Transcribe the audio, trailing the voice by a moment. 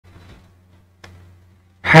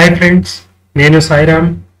Hi friends, నేను Sairam.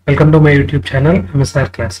 Welcome to my YouTube channel MSR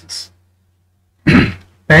classes.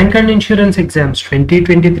 Bank and insurance exams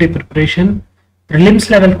 2023 preparation prelims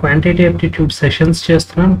level quantitative aptitude sessions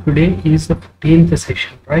చేస్తున్నాం. Today is the 14th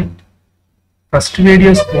session, right? First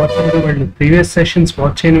videos watch అయిన వాళ్ళు, previous sessions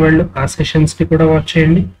watch చేయని వాళ్ళు ఆ సెషన్స్ని కూడా watch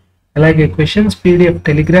చేయండి. అలాగే క్వశ్చన్స్ PDF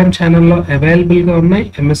టెలిగ్రామ్ ఛానల్లో అవైలబుల్గా ఉన్నాయి.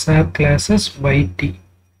 MSR classes YT.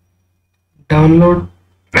 Download,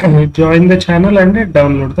 join the channel and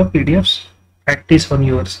download the PDFs. Practice on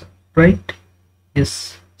yourself, right? Yes.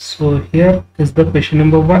 So here is the question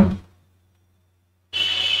number 1.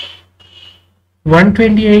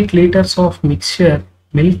 128 liters of mixture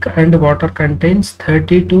milk and water contains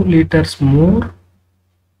 32 liters more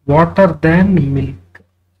water than milk,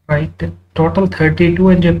 right? Total 32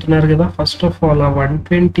 అని చెప్తున్నారు కదా. First of all ఆ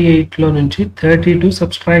 128 లో నుంచి 32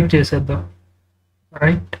 subtract చేసేద్దాం,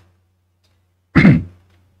 right?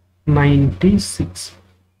 96.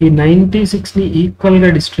 ఈ 96 ని equal గా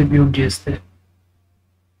డిస్ట్రిబ్యూట్ చేస్తే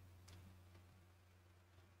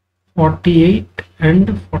 48 and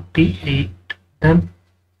 48. దెన్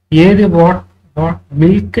ఏది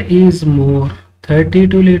milk is more,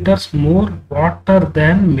 32 litres more water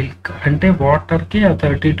than milk, అంటే వాటర్ కి ఆ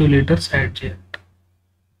 32 లీటర్స్ యాడ్ చేయాలి,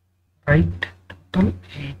 రైట్? టోటల్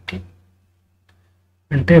 80,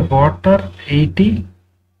 అంటే water 80,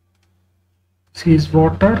 this is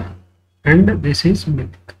water and this is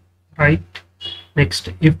milk, right? Next,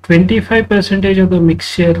 if 25% of the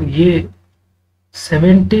mixture A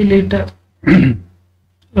 70 liters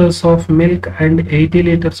of milk and 80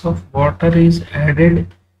 liters of water is added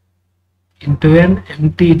into an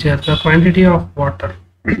integer, the quantity of water,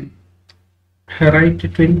 right?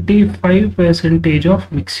 25% of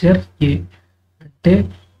mixture A అంటే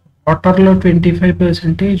water లో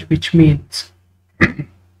 25%, which means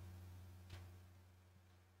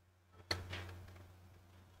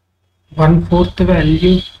 1/4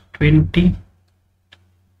 value 20,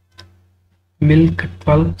 milk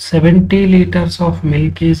 12, 70 liters of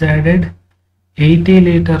milk is added, 80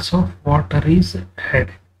 liters of water is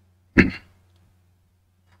added,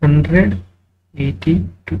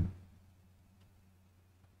 182.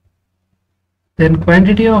 Then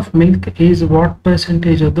quantity of milk is what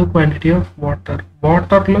percentage of the quantity of water?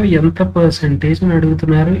 Water lo enta percentage అని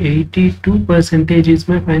అడుగుతున్నారు. 82% is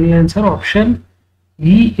my final answer. Option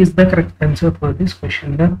E is the correct answer for this question.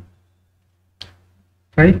 Done,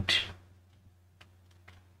 right?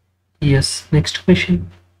 Yes. Next question.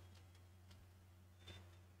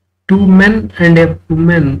 Two men and a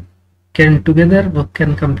woman can together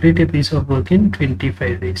can complete a piece of work in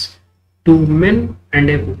 25 days. Two men and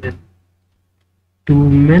a woman. Two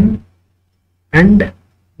men and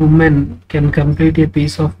woman can complete a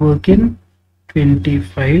piece of work in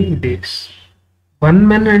 25 days. One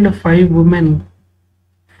man and 5 women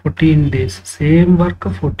 14 days. Same work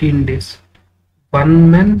 14 days. One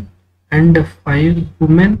man and 5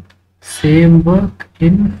 women, same work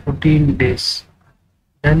in 14 days.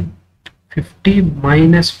 Then 50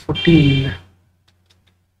 minus 14,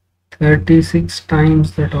 36 times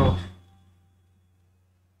that of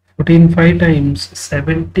 14 5 times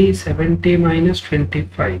 70, 70 minus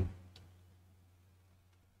 25,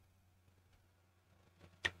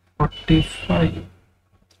 45.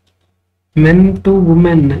 Men to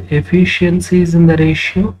women efficiency is in the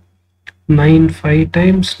ratio 9 5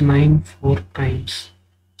 times 9 4 times.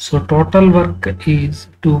 So total work is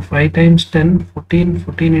 2 5 times 10, 14,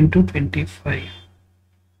 14 into 25.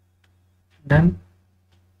 Done.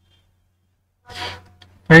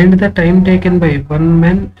 Find the time taken by one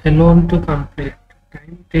man alone to complete.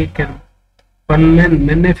 Time taken. One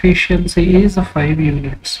man efficiency is 5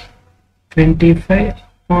 units. 25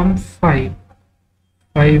 upon 5.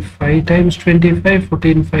 5 times 25,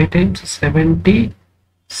 14 5 times 70.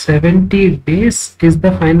 70 days is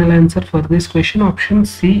the final answer for this question. Option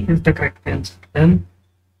C is the correct answer. Then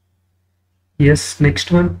yes, next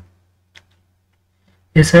one.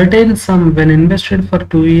 A certain sum when invested for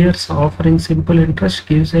 2 years offering simple interest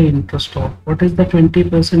gives a interest of, what is the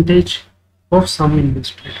 20% of sum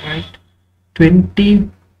invested, right?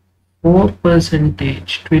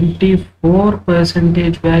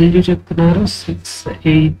 24% value చెప్తున్నారు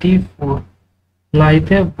 684. ఇలా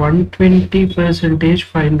అయితే 120%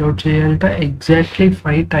 find out చేయాలంట. Exactly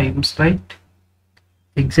 5 times, right?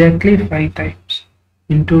 Exactly 5 times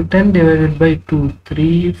into 10 divided by 2,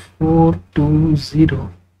 3420.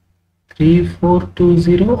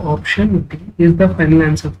 3420. Option D is the final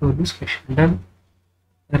answer for this question. Done,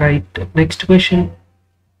 right? Next question.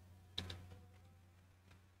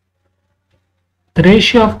 The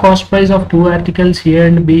ratio of cost price of two articles A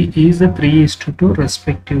and B is 3:2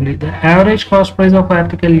 respectively. The average cost price of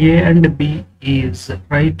article A and B is,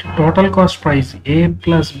 right, total cost price A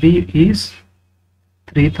plus B is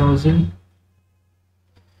 3000.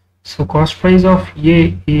 So cost price of A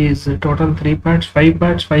is total 3 parts, 5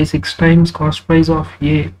 parts, 5 6 times cost price of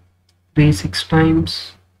A, 3 6 times.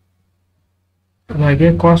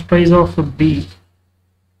 Again cost price of B.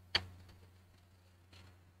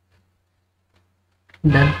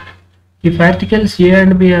 Then if articles A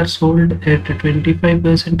and B are sold at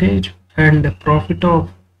 25% and profit of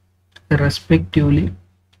respectively,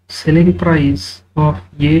 selling price of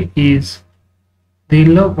A is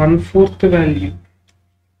దీనిలో 1/4 value,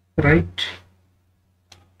 right?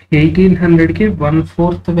 1800 కి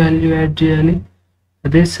 1/4 value add చేయాలి.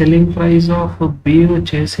 అదే selling price of B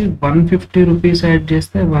వచ్చేసి 150 rupees add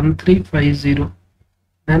చేస్తే 1350.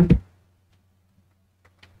 Then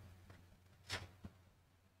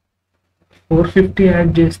 450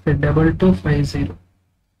 add చేస్తే 2250.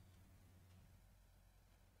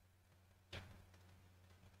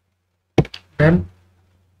 Then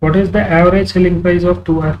what is the average selling price of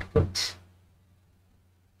two articles?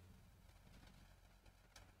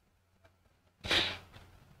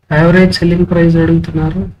 Average selling price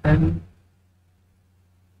అడుగుతున్నారు. Then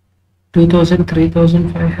 2000,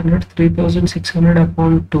 3500, 3600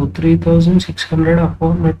 upon 2, 3600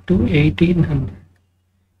 upon 2, 1800.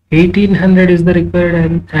 1800 is the required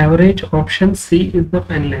average. Option C is the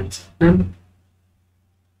final answer. Then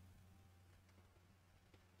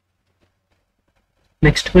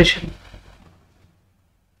next question.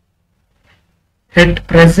 At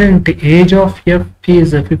present, age of F is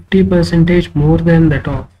 50% more than that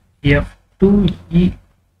of F to E.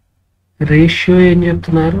 Ratio ఏం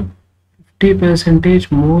చెప్తున్నారు? 50%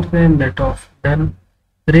 more than that of. Then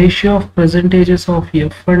ratio of percentages of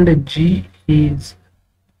F and G is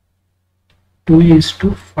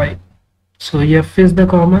 2:5. So F is the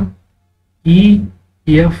common. E,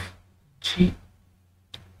 F, G.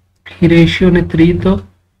 ఈ రేషియోని 3తో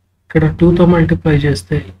ఇక్కడ 2తో multiply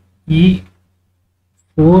చేస్తే E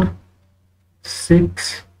 4, 6,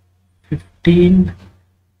 15.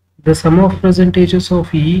 The sum of percentages of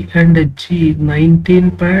E and G 19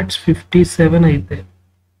 parts 57 అయితే.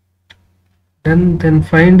 Then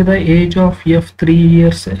find the age of F 3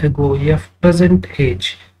 years ago. F present age.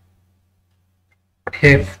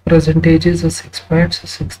 F present age is 6 parts.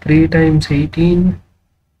 6 3 times 18.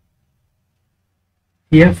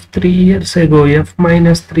 F 3 years ago, F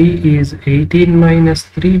minus 3 is 18 minus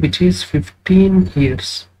 3, which is 15 years.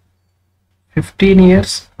 15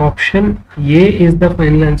 years. Option A is the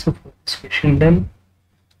final answer for this question. Done.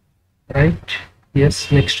 Right? Yes.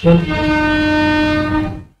 Next one.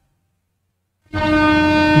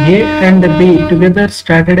 A and B together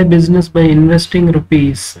started a business by investing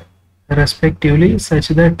rupees respectively, such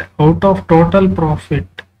that out of total profit,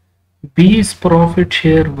 B's profit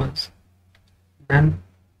share was. Then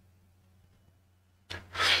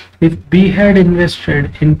if B had invested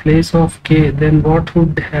in place of K, then what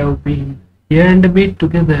would have been? A and B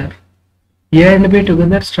together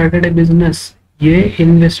started a business. A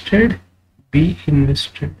invested, B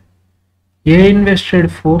invested. A invested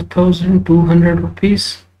 4200 rupees,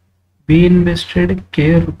 B invested K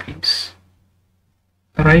rupees,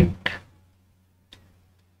 right?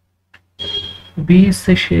 B's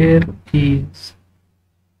share is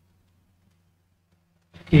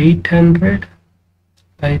 800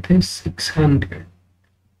 అయితే 600.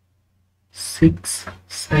 6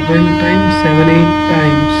 7 times 7 8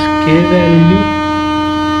 times K value.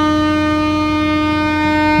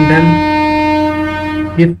 Then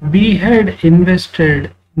if B had invested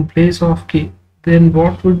in place of K, then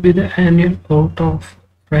what would be the annual out of,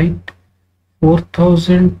 right?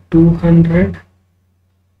 4200.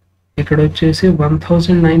 ఇక్కడ వచ్చేసి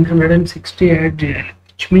 1960 add చేయాలి,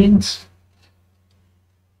 which means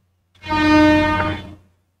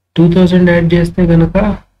 2000 add చేస్తే కనుక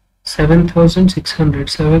 7600,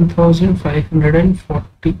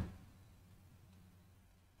 7540.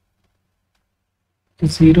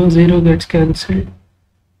 0 0 gets cancelled.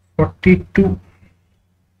 42.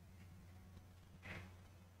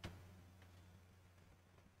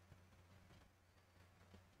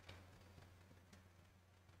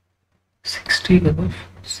 60 కదా,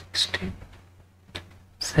 60.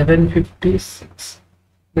 756.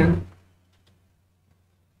 Then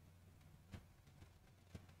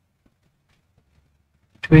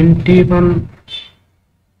 21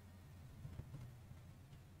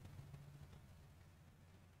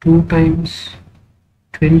 2 times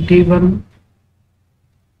 21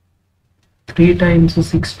 3 times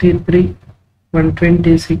 63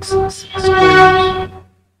 126 6 times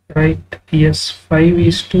right? Yes,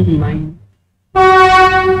 5:9.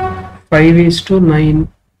 5:9.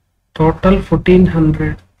 Total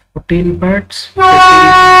 1400. 14 parts.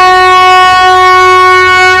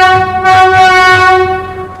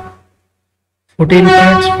 14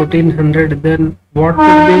 parts, 1400. Then what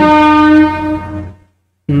would be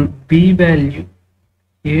B value?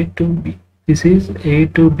 A to B. This is A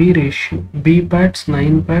to B ratio. B parts,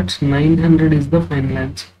 9 parts, 900 is the final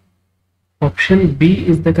answer. Option B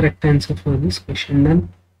is the correct answer for this question. Then,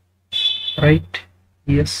 right?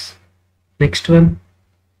 Yes. Next one.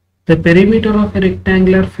 The perimeter of a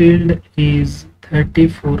rectangular field is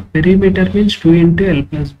 34. Perimeter means 2 into L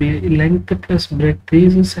plus B. Length plus breadth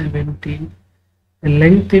is 17.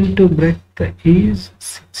 Length into breadth is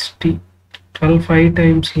 60. 12 5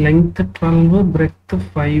 times length 12, breadth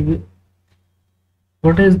 5.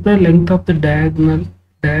 What is the length of the diagonal?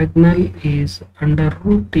 Diagonal is under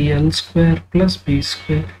root L square plus B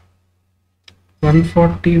square.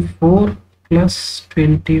 144 plus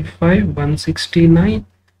 25, 169,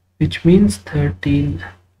 which means 13.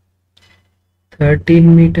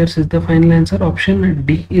 13 meters is the final answer. Option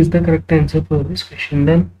D is the correct answer for this question.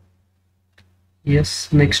 Done. Yes,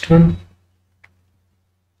 next one.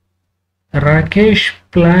 Rakesh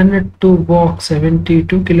planned to walk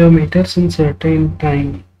 72 kilometers in certain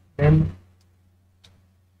time. Then,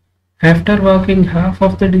 after walking half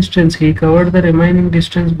of the distance, he covered the remaining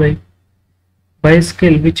distance by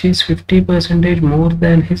bicycle, which is 50% more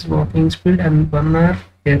than his walking speed and 1 hour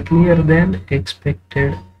earlier than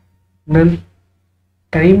expected. Then,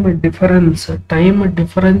 time difference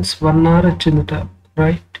 1 hour వచ్చిందట,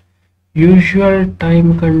 right? Usual time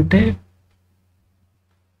కంటే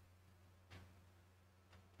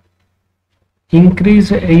increase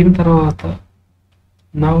అయిన తర్వాత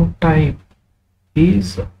now time is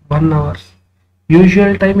 1 hour.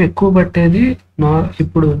 Usual time ఎక్కువ పట్టేది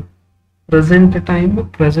ఇప్పుడు present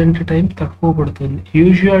time తక్కువ పడుతుంది.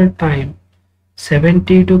 Usual time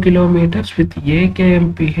 72 kilometers with 8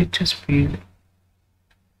 kmph speed.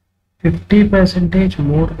 50%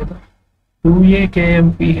 more కదా, 2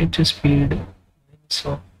 kmph speed. So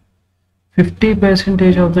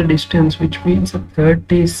 50% of the distance, which means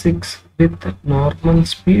 36 with normal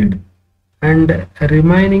speed, and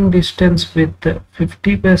remaining distance with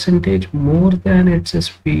 50% more than its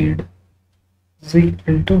speed is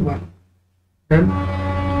equal to 1. Then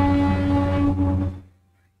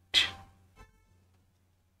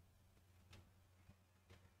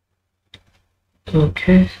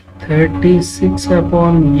okay, 36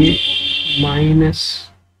 upon A minus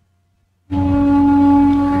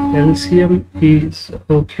LCM is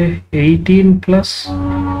okay 18 plus 2,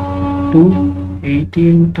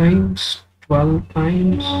 18 times 12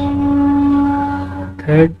 times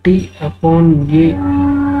 30 upon A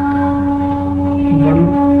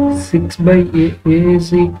 1 6 by A is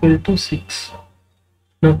equal to 6.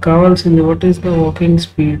 Now కావాల్సింది what is the walking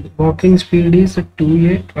speed? Walking speed is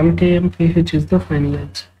 2A, 12 kmph is the final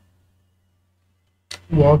answer.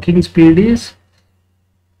 Walking speed is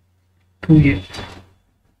 2A.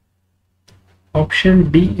 Option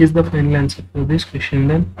D is the final answer for this question.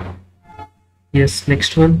 Then yes,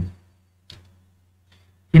 next one.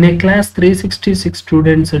 In a class 366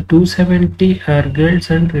 students, 270 are girls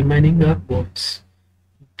and remaining are boys.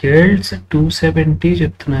 Girls 270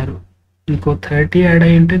 చెప్తున్నారు, ఇంకో 30 add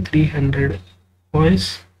అయి ఉంటే 300. Boys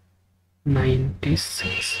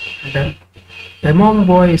 96. Done. Among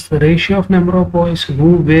boys, the ratio of number of boys who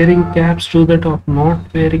wearing caps to that of not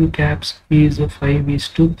wearing caps is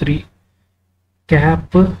 5:3. Cap,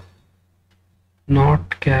 not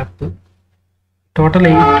cap. Total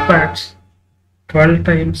 8 parts. 12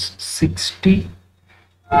 times 60,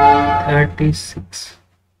 36.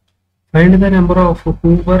 Find the number of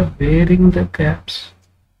who were wearing the caps.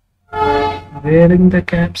 Wearing the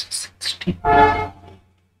caps 60.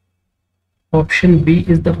 Option B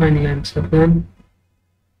is the final answer. Then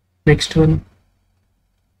next one.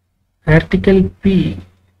 Article P,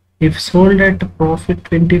 if sold at profit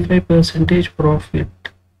 25% profit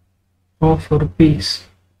of rupees,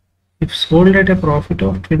 if sold at a profit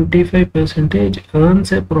of 25%, earns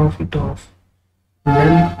a profit of,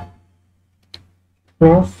 then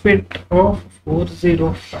profit of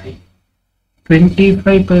 405.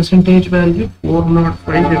 25% value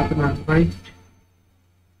 405 చెప్తున్నాను, right?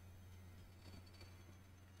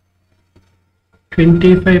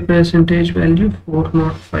 25% value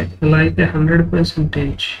 405. అలా అయితే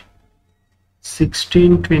 100%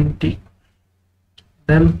 1620.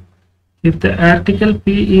 Then if the article P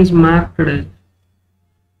is marked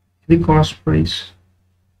the cost price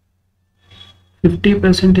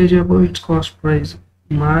 50% above its cost price,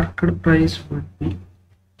 marked price would be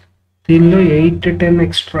దీనిలో 8 10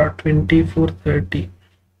 extra 24 30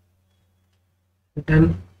 done.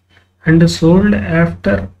 And sold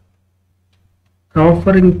after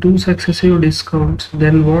offering 2 successive discounts,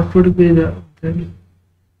 then what would be the then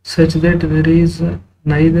such that there is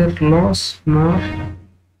neither loss nor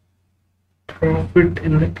profit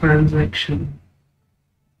in the transaction.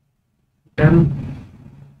 Then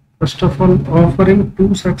first of all, offering 2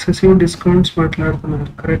 successive discounts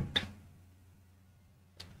మాట్లాడుతున్నారు, correct?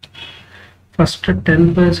 First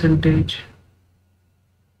 10%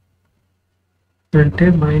 అంటే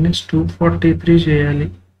 -243 చేయాలి,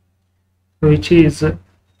 which is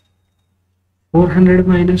 400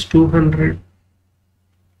 minus 200,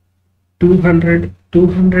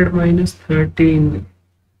 200 minus 13,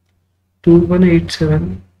 2187.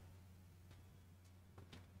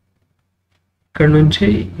 ఇక్కడ నుంచి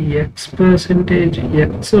x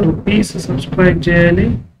rupees subtract చేయాలి,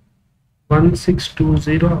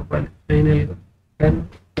 1620 అవ్వాలి ఫైనల్గా.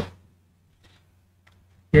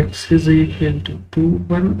 x is equal to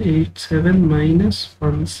 2187 minus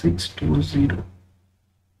 1620.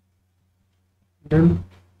 Done.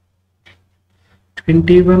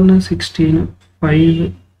 21 16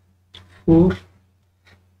 5 4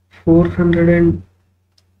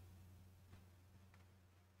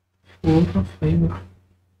 404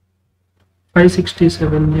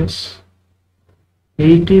 567. Yes,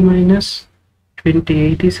 80 minus 20,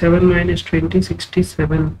 87 minus 20,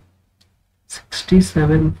 67.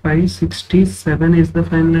 567 is the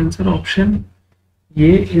final answer. Option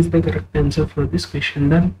A is the correct answer for this question.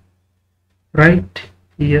 Done. Right?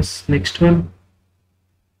 Yes. Next one.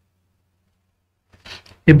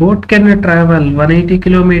 A boat can travel 180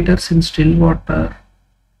 kilometers in still water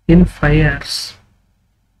in 5 hours.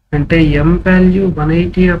 Ante m value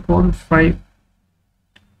 180 upon 5,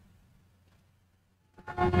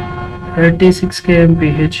 36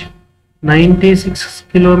 kmph, 96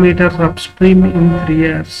 kilometers upstream in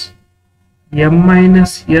 3 hours. M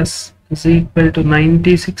minus S is equal to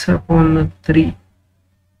 96 upon 3,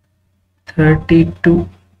 32.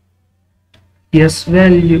 S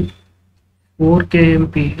value 4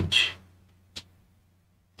 kmph.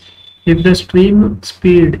 If the stream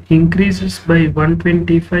speed increases by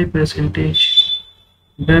 125%,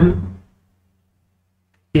 then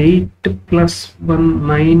 8 plus 1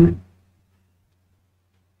 9,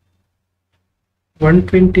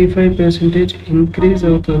 125% increase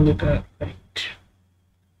అవుతుందట, right?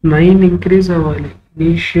 9 increase అవ్వాలి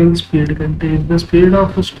initial speed కంటే. If the speed of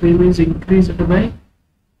a stream is increased by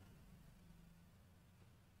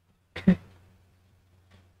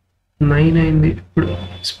 9 అయింది, ఇప్పుడు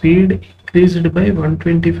speed increased by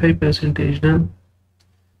 125%. Done.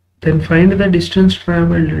 Then find the distance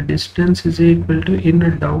traveled. Distance is equal to in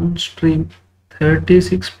a downstream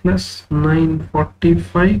 36 plus 9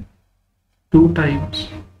 45, 2 times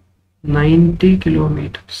 90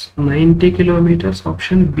 kilometers. 90 kilometers.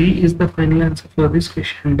 Option B is the final answer for this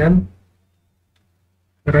question. Done.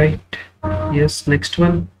 Right? Yes. Next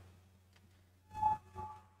one.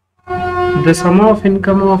 The sum of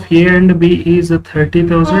income of A and B is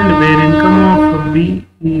 30,000, where income of B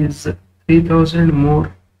is 3,000 more.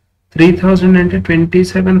 3,000 అంటే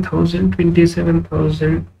 27,000,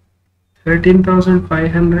 27,000,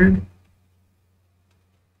 13,500.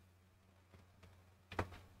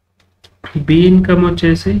 B income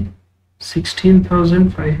వచ్చేసి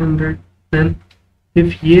 16,500. Then if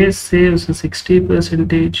A saves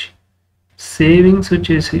 60%, savings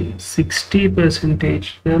వచ్చేసి 60%.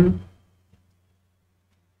 Then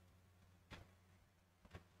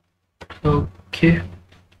okay,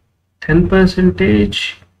 10%,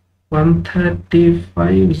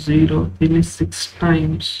 135,000. Finish 6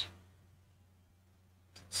 times,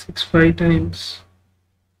 5 times,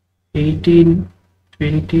 18,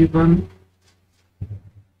 21,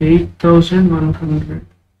 8,100.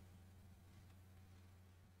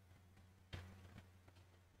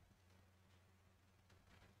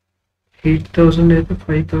 అయితే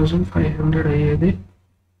 5,500 అయ్యేది,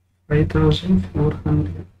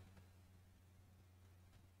 5,400.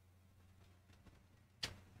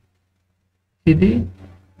 ఇది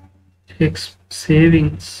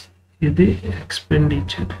savings, ఇది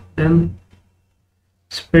expenditure. Then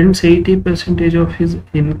spends 80% of his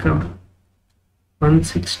income,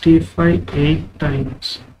 165, 8 times,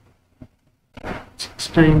 6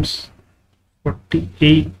 times,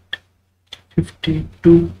 48,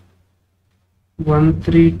 52,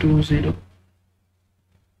 1320,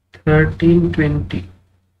 1320.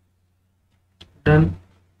 Done.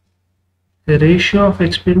 The ratio of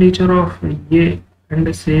expenditure of A and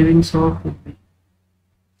the savings of B,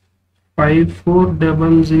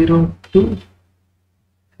 5400 to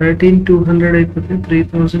 13,200 అయిపోతే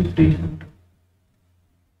 3,300.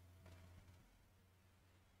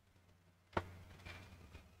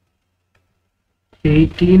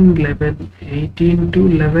 18 to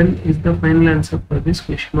 11 is the final answer for this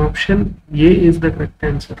question. Option A is the correct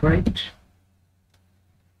answer, right?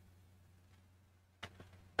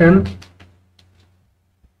 10.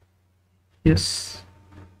 Yes.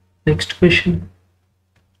 Next question.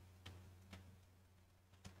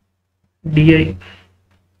 DI.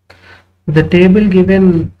 The table given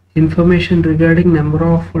information regarding number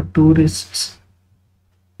of tourists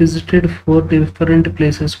visited 4 different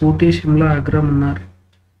places, Ooty, Shimla, Agra, Munnar.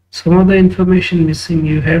 Some of the information missing,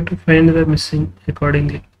 you have to find the missing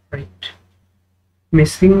accordingly, right?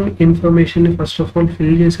 Missing information first of all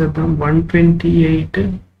fill చేసేద్దాం. 128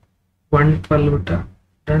 112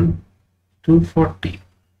 done. 240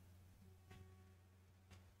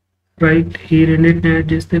 right. ఈ రెండింటిని add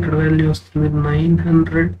చేస్తే ఇక్కడ value వస్తుంది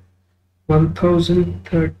 900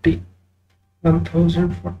 1030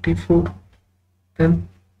 1044 then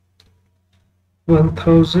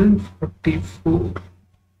 1044.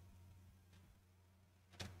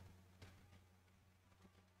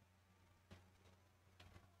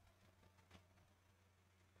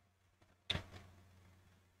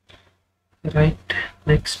 Right.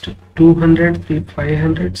 Next 200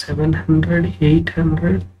 500 700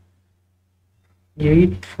 800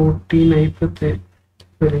 814 అయిపోతే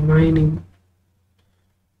remaining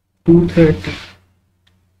 230.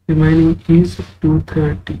 Remaining is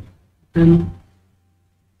 230. Then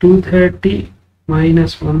 230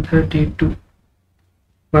 minus 132.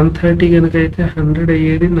 130 కనుక అయితే 100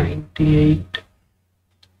 అయ్యేది 98.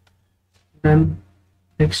 Then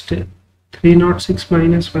next 306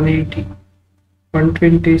 minus 180.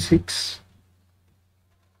 126.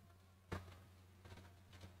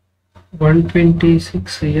 126,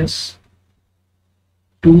 yes.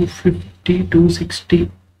 250 260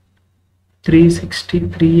 360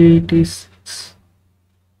 386.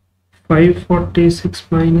 546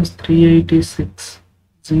 minus 386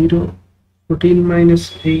 0. 14 minus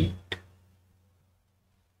 8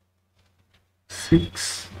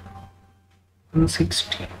 6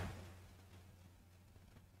 160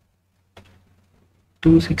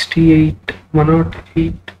 268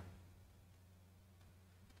 108.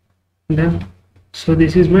 Done. So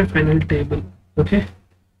this is my final table. Okay,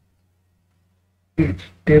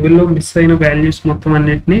 table లో మిస్ అయిన వాల్యూస్ మొత్తం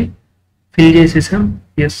అన్నిటిని ఫిల్ చేసేసాం.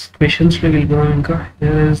 ఎస్, క్వశ్చన్స్ లోకి వెళ్ళిపోదాం. ఇంకా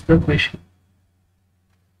here is the question.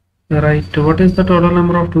 Right, what is the total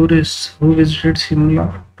number of tourists who visited Shimla?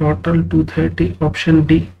 Total 230. Option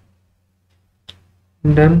D.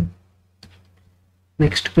 Done.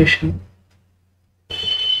 Next question.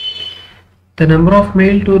 The number of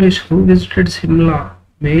male tourists who visited Shimla.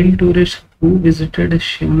 Male tourists who visited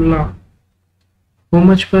Shimla. How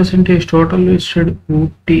much percentage total visited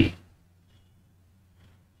Ooty?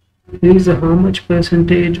 Is how much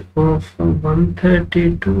percentage of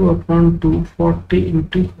 132 upon 240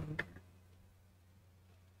 into 100?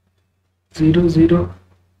 0 0.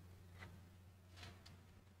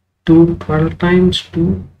 2 12 times 2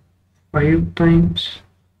 5 times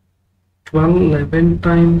 12 11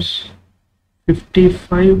 times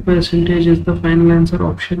 55 percentage is the final answer.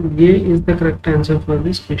 Option A is the correct answer for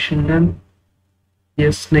this question. Done.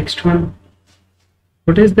 Yes, next one.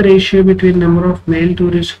 What is the ratio between number of male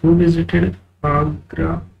tourists who visited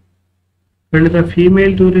Agra and the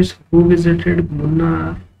female tourists who visited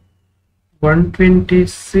Munnar?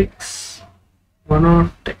 126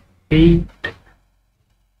 108.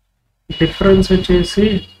 Difference వచ్చేసి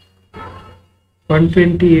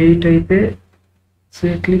 128 అయితే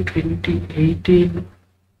exactly 20 18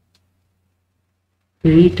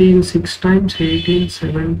 18 6 times 18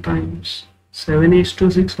 7 times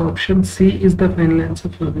 7:6. Option C is the final answer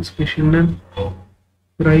for this question. Done.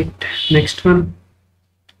 Right, next one.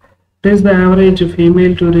 What is the average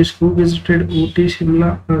female tourist who visited Ooty, Shimla,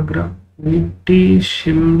 Agra? Ooty,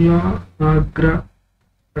 Shimla, Agra.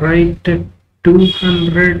 Right,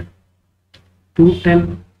 200 210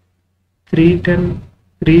 310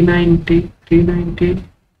 390 390.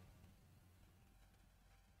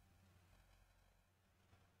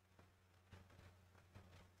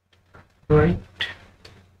 Right,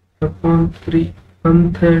 upon 3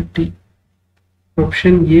 130.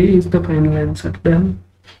 Option A is the final answer. Done.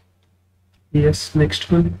 Yes, next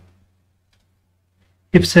one.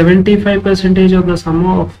 If 75% of the sum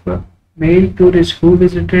of male tourists who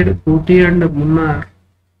visited Ooty and Munnar,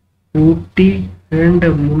 Ooty and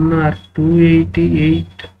Munnar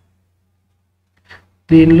 288,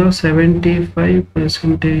 దీనిలో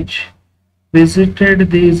 75% visited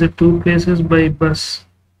these two places by bus,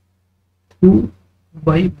 who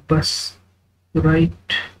by bus,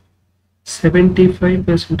 right?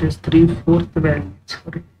 75% is 3/4 value,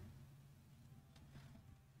 sorry.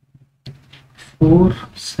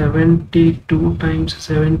 472 times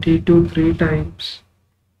 72 3 times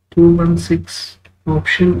 216.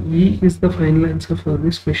 Option E is the final answer for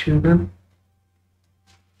this question. Done,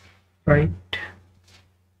 right?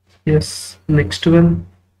 Yes. Next one,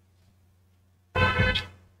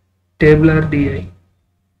 tabular DI.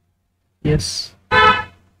 Yes.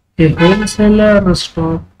 A wholesaler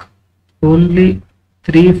stock only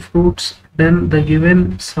 3 fruits, then the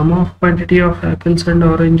given sum of quantity of apples and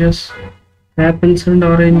oranges. Apples and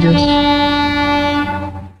oranges.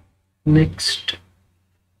 Next,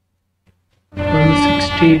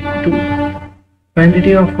 162.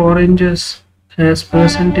 Quantity of oranges as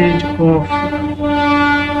percentage of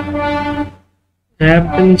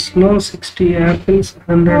apples. No, 60 apples,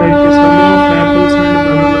 100 is sum of apples and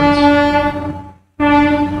bananas.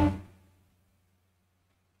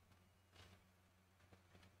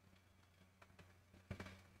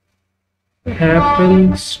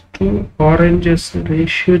 Apples to oranges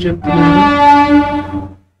ratio చెప్తున్నాను.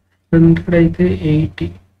 100 అయితే 80.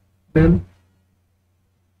 Done.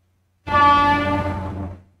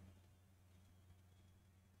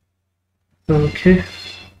 Okay.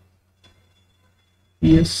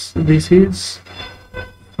 Yes, this is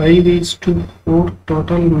 5:4,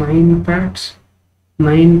 total 9 pads.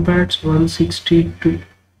 9 pads, 162.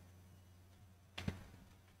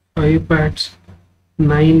 5 pads.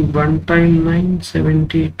 9 1 time 9,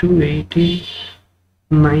 72, 80,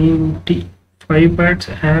 90. 5 pads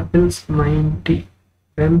apples, 90.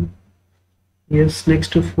 Then yes, next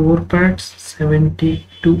to 4 pads,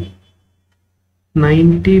 72.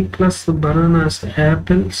 90 plus bananas,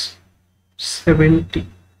 apples, 70.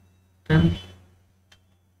 Then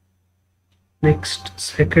next,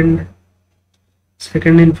 second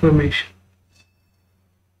information.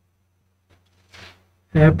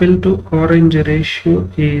 Apple to orange ratio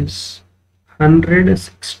is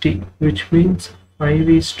 160, which means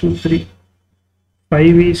 5:3.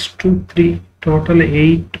 5:3, total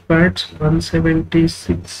 8 pads,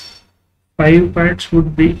 176. 5 pads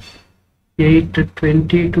would be 8,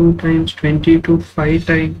 22 times 22, 5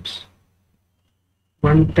 times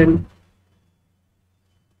 110.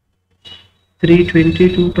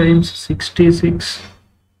 322 times 66.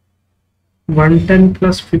 110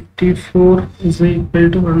 plus 54 is equal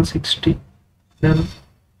to 160. Then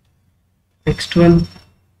next one,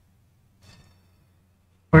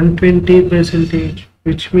 120 percentage,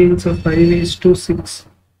 which means a 5:6.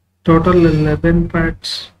 Total 11 pads,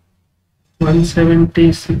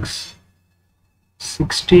 176.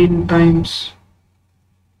 16 times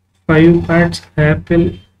 5 pads apple,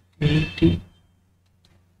 80.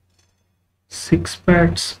 6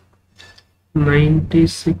 pads,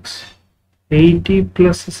 96. 80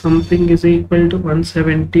 plus something is equal to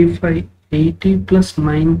 175. 80 plus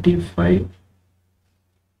 95.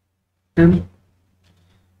 And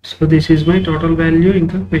so this is my total value.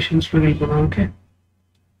 Inka questions lo velipodam. Okay.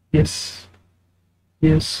 Yes,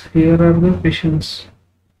 here are the questions.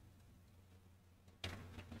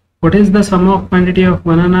 What is the sum of quantity of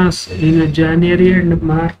bananas in January and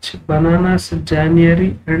March? Bananas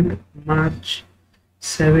January and March,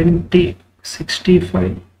 70,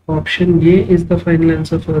 65. Option A is the final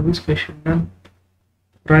answer for this question. Done,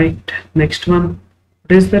 right? Next one,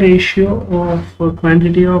 what is the ratio of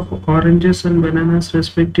quantity of oranges and bananas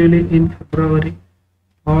respectively in February?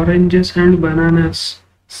 Oranges and bananas,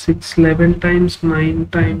 6, 11 times, 9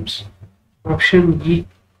 times. Option E.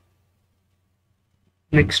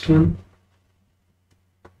 Next one,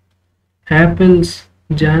 apples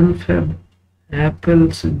Jan Feb.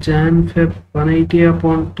 Apples Jan Feb, 180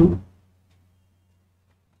 upon 2.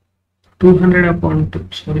 200 upon 2,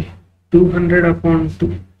 sorry, 200 upon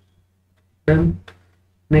 2. Then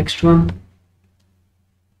next one,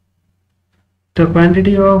 the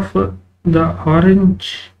quantity of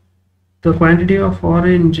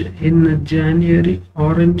orange in January,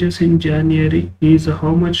 oranges in January is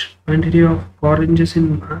how much quantity of oranges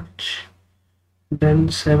in March? Then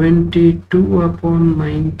 72 upon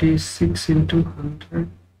 96 into 100.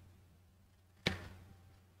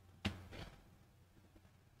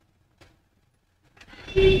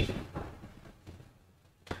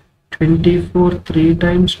 24, 3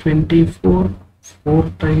 times 24, 4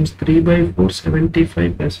 times 3/4,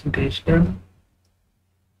 75 percentage. Done,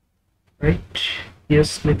 right?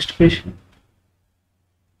 Yes, next question.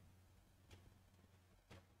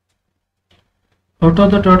 Out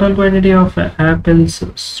of the total quantity of apples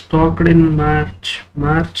stocked in March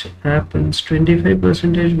apples,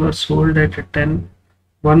 25% were sold at 10.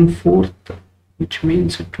 1/4 which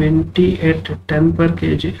means 20 at 10 per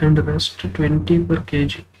kg and rest 20 per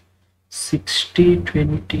kg. 60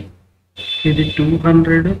 20 ఇది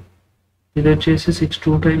 200, ఇది వచ్చేసి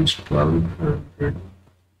 6 times 1200.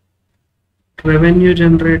 Revenue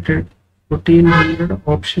generated 1400.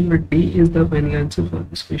 Option D is the final answer for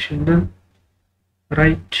this question. Done.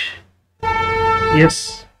 Right. Yes.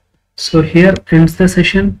 So here ends the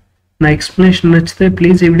session. నా explanation నచ్చితే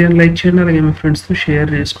please ఈ వీడియోని like చేయండి, అలాగే మీ ఫ్రెండ్స్తో షేర్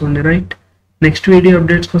చేసుకోండి. రైట్, నెక్స్ట్ వీడియో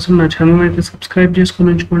అప్డేట్స్ కోసం నా ఛానల్ అయితే సబ్స్క్రైబ్ చేసుకొని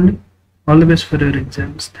ఉంచుకోండి. All the best for your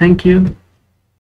exams. Thank you.